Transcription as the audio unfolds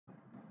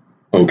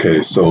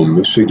Okay, so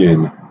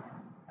Michigan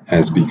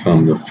has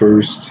become the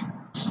first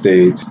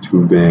state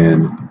to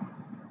ban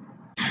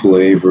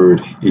flavored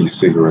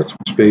e-cigarettes,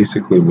 which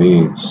basically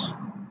means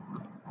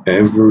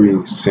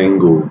every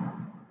single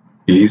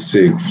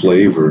e-cig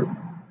flavor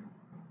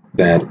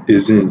that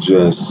isn't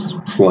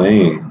just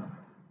plain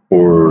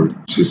or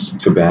just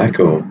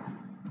tobacco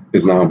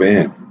is now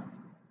banned.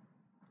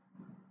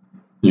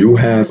 You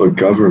have a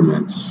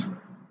government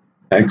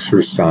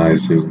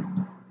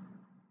exercising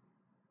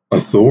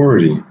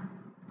authority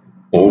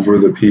over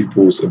the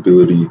people's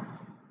ability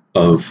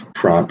of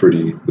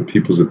property, the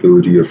people's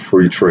ability of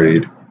free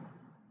trade,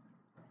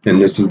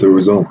 and this is the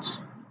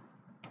result.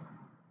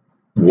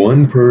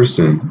 One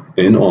person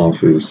in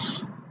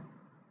office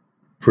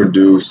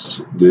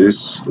produced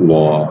this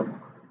law,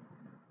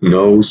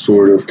 no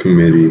sort of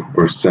committee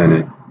or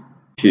Senate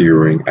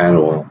hearing at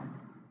all.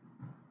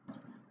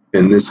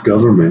 And this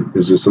government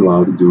is just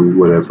allowed to do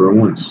whatever it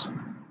wants.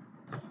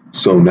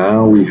 So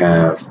now we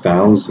have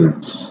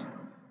thousands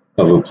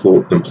of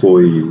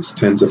employees,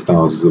 tens of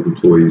thousands of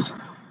employees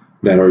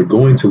that are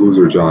going to lose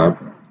their job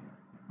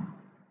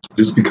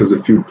just because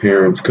a few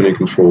parents couldn't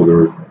control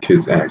their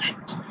kids'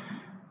 actions.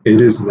 It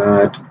is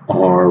not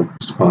our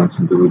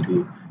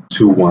responsibility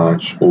to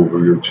watch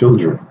over your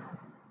children.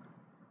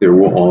 There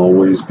will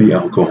always be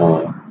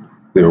alcohol.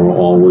 There will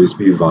always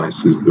be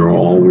vices. There will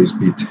always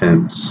be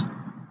tempts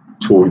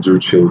towards your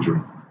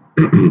children.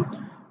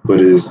 But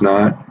it is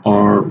not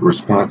our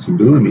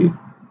responsibility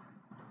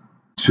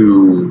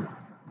to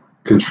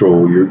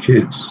control your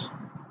kids.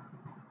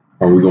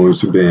 Are we going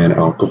to ban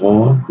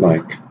alcohol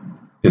like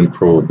in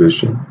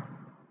Prohibition?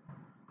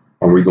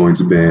 Are we going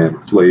to ban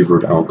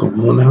flavored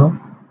alcohol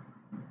now?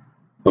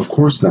 Of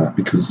course not,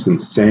 because it's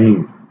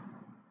insane.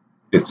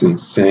 It's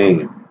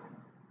insane.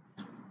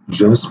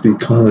 Just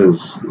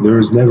because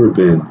there's never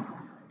been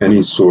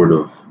any sort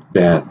of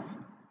death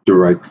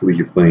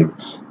directly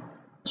linked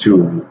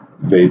to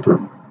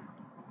vapor.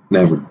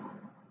 Never.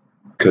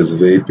 Because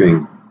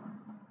vaping,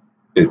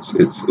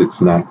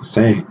 it's not the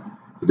same.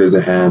 It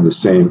doesn't have the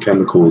same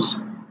chemicals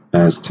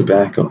as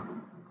tobacco.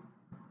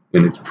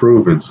 And it's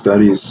proven.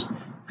 Studies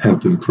have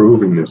been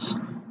proving this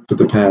for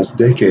the past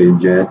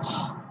decade, yet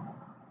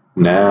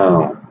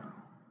now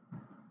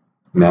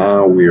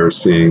we are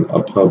seeing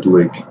a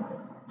public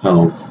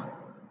health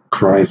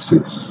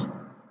crisis.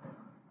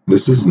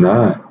 This is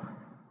not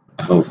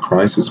a health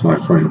crisis, my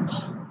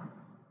friends.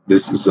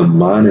 This is a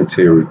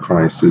monetary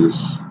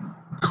crisis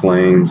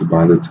claimed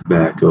by the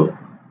tobacco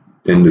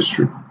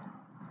industry.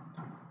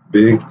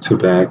 Big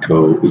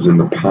tobacco is in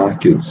the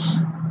pockets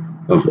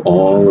of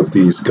all of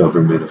these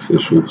government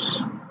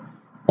officials.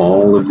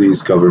 All of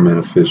these government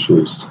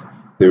officials,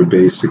 they're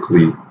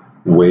basically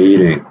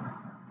waiting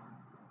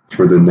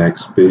for the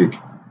next big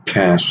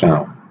cash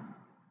out,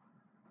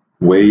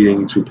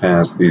 waiting to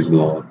pass these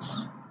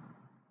laws.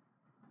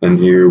 And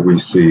here we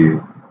see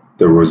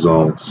the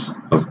results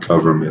of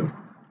government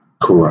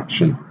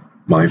corruption,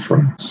 my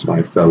friends,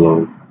 my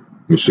fellow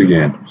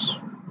Michiganders.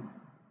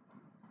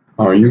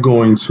 Are you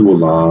going to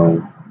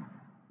allow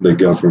the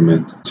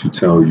government to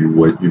tell you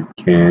what you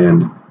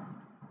can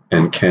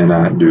and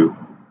cannot do?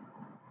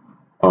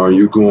 Are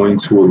you going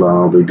to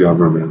allow the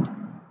government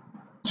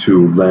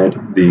to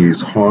let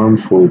these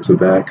harmful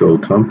tobacco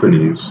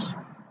companies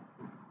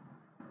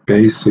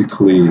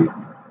basically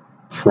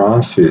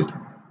profit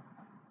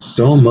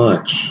so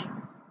much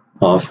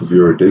off of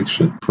your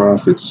addiction,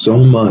 profit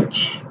so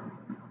much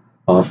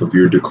off of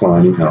your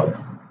declining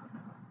health,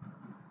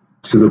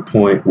 to the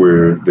point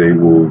where they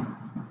will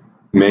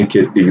make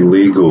it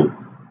illegal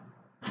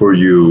for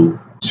you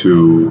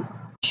to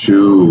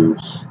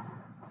choose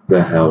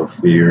the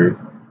healthier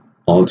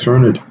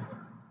alternative?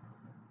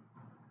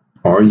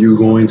 Are you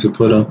going to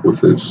put up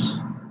with this?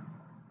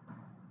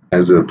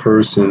 As a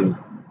person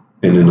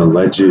in an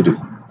alleged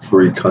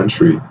free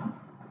country,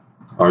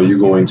 are you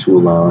going to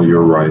allow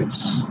your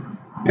rights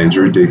and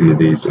your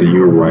dignities and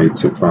your right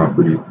to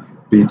property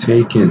be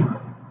taken?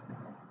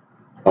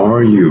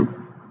 Are you?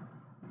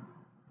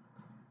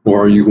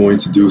 Or are you going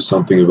to do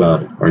something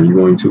about it? Are you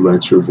going to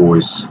let your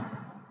voice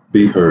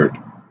be heard?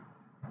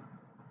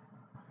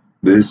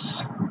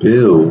 This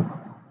bill,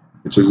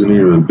 which isn't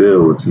even a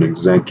bill, it's an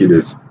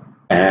executive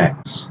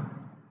act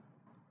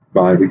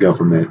by the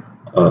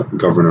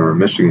governor of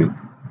Michigan,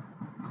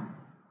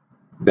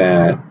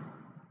 that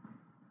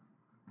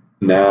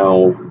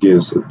now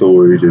gives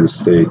authority to the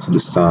state to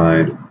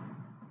decide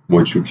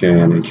what you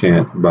can and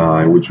can't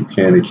buy, what you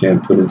can and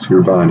can't put into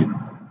your body.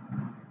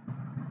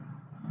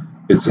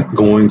 It's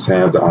going to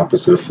have the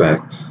opposite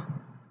effect.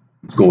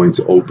 It's going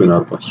to open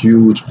up a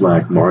huge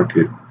black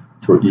market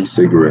for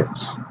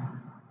e-cigarettes.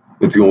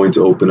 It's going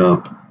to open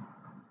up,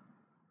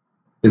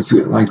 it's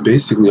like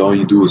basically all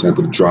you do is have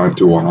to drive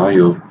to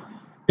Ohio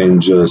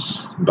and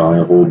just buy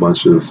a whole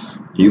bunch of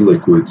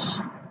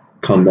e-liquids,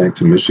 come back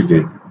to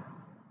Michigan,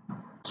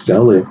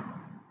 sell it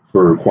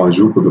for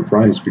quadruple the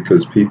price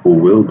because people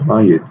will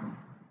buy it.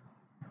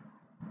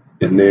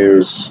 And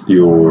there's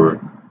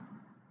your,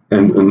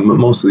 and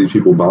most of these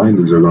people buying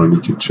these are going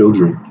to be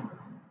children.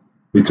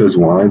 Because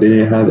why? They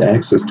didn't have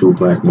access to a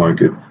black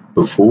market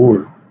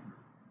before,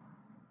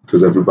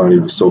 because everybody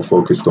was so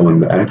focused on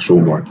the actual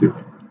market.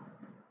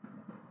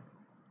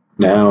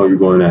 Now you're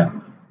going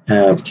to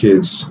have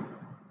kids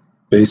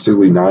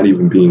basically not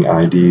even being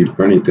ID'd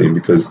or anything,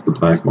 because the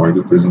black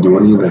market doesn't do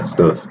any of that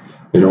stuff.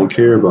 They don't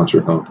care about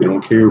your health. They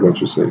don't care about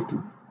your safety.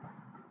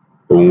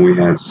 But when we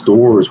had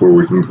stores where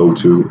we can go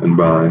to and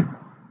buy,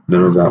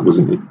 none of that was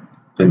an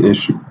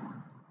issue.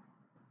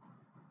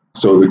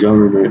 So the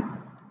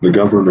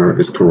governor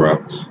is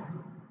corrupt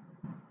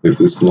if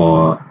this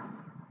law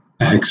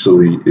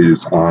actually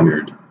is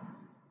honored.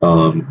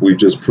 We've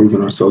just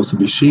proven ourselves to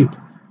be sheep.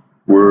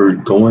 We're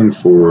going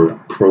for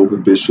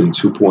Prohibition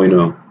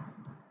 2.0,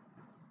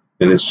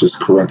 and it's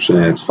just corruption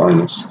at its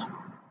finest.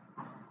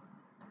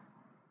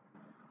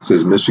 It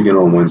says Michigan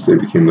on Wednesday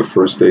became the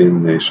first state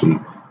in the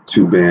nation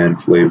to ban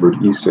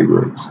flavored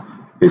e-cigarettes,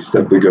 a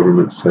step the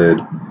government said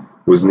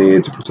was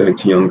needed to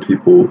protect young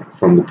people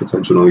from the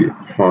potentially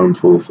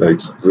harmful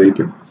effects of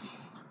vaping.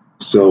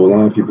 So a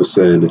lot of people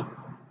said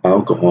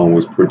alcohol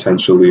was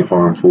potentially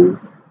harmful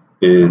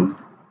in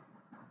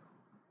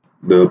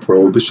the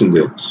Prohibition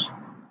days.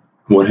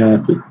 What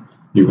happened?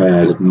 You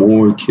had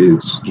more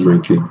kids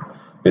drinking,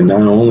 and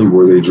not only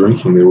were they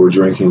were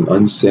drinking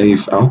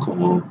unsafe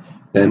alcohol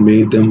that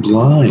made them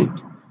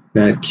blind,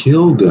 that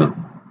killed them.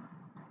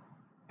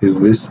 Is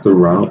this the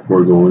route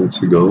we're going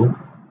to go?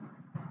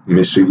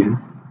 Michigan?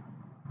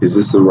 Is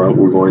this the route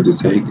we're going to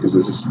take? Is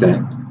this a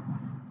step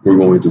we're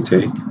going to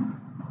take?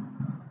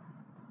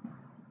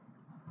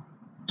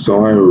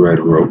 So I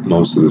wrote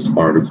most of this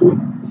article,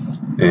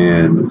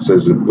 and it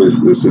says that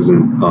if this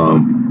isn't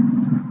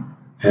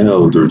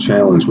held or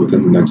challenged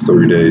within the next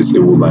 30 days, it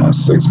will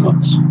last 6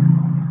 months.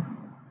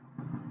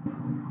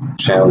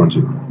 Challenge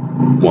it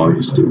while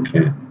you still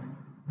can.